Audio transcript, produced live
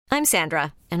I'm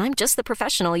Sandra, and I'm just the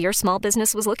professional your small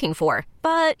business was looking for.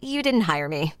 But you didn't hire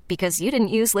me because you didn't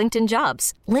use LinkedIn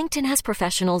Jobs. LinkedIn has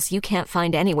professionals you can't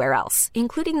find anywhere else,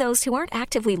 including those who aren't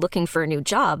actively looking for a new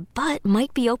job, but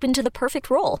might be open to the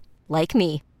perfect role, like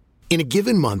me. In a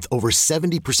given month, over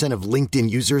 70% of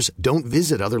LinkedIn users don't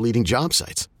visit other leading job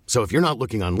sites. So if you're not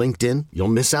looking on LinkedIn, you'll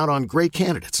miss out on great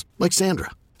candidates like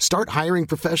Sandra. Start hiring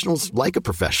professionals like a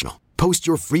professional. Post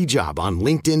your free job on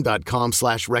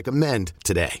linkedin.com/recommend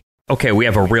today. Okay, we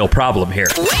have a real problem here.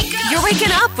 You're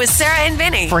waking up with Sarah and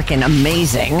Vinny. Freaking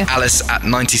amazing. Alice at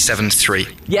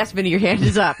 97.3. Yes, Vinny, your hand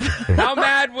is up. How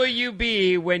mad will you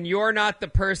be when you're not the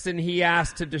person he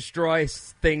asked to destroy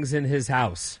things in his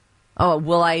house? Oh,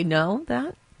 will I know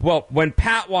that? Well, when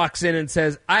Pat walks in and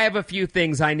says, I have a few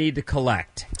things I need to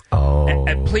collect. Oh.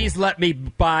 And please let me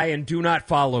by and do not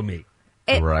follow me.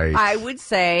 Right. I would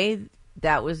say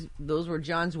those were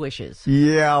John's wishes.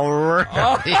 Yeah,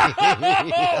 right.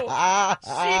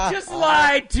 She just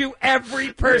lied to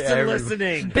every person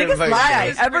listening. Biggest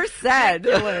lie I ever said.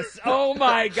 Ridiculous. Oh,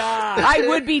 my God. I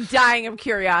would be dying of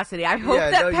curiosity. I hope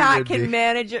that Pat can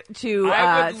manage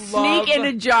to sneak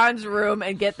into John's room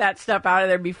and get that stuff out of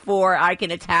there before I can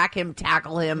attack him,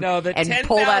 tackle him, and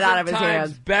pull that out of his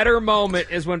hands. Better moment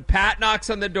is when Pat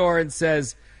knocks on the door and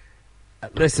says,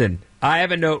 listen, I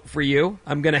have a note for you.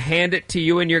 I'm going to hand it to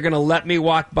you, and you're going to let me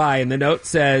walk by. And the note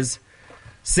says,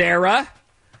 Sarah,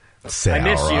 I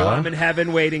miss you. I'm in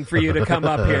heaven waiting for you to come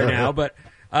up here now. But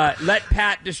let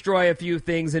Pat destroy a few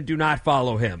things and do not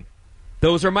follow him.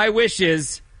 Those are my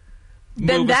wishes.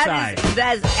 Then Move aside.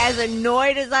 As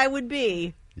annoyed as I would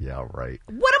be. Yeah, right.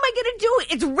 What am I going to do?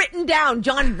 It's written down.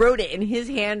 John wrote it in his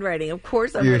handwriting. Of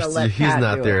course I'm going to let Pat do it. He's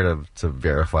not there to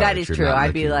verify that is true.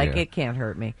 I'd be like, it can't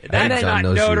hurt me. That's not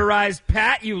notarized,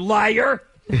 Pat, you liar.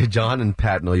 John and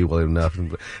Pat know you well enough.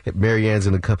 Mary Ann's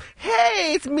going to come,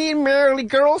 hey, it's me and Marilee,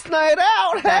 girls' night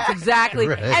out. That's exactly.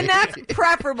 Right. And that's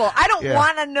preferable. I don't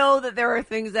want to know that there are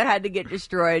things that had to get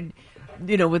destroyed,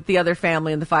 with the other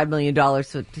family and the $5 million.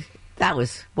 So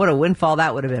what a windfall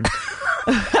that would have been.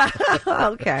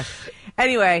 Okay.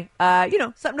 Anyway,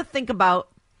 something to think about.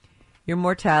 Your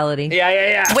mortality.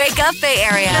 Yeah. Wake up, Bay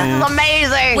Area. This is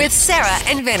amazing. With Sarah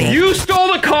and Vinny. You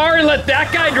stole the car and let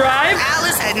that guy drive?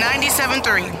 Alice at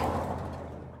 97.3.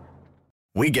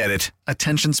 We get it.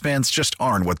 Attention spans just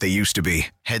aren't what they used to be.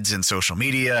 Heads in social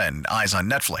media and eyes on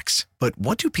Netflix. But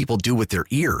what do people do with their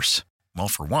ears? Well,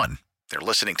 for one, they're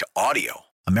listening to audio.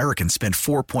 Americans spend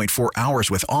 4.4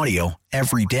 hours with audio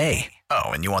every day.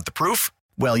 Oh, and you want the proof?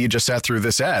 Well, you just sat through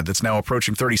this ad that's now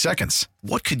approaching 30 seconds.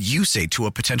 What could you say to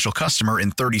a potential customer in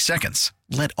 30 seconds?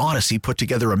 Let Odyssey put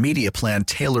together a media plan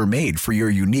tailor-made for your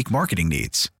unique marketing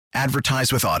needs.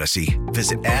 Advertise with Odyssey.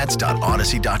 Visit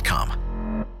ads.odyssey.com.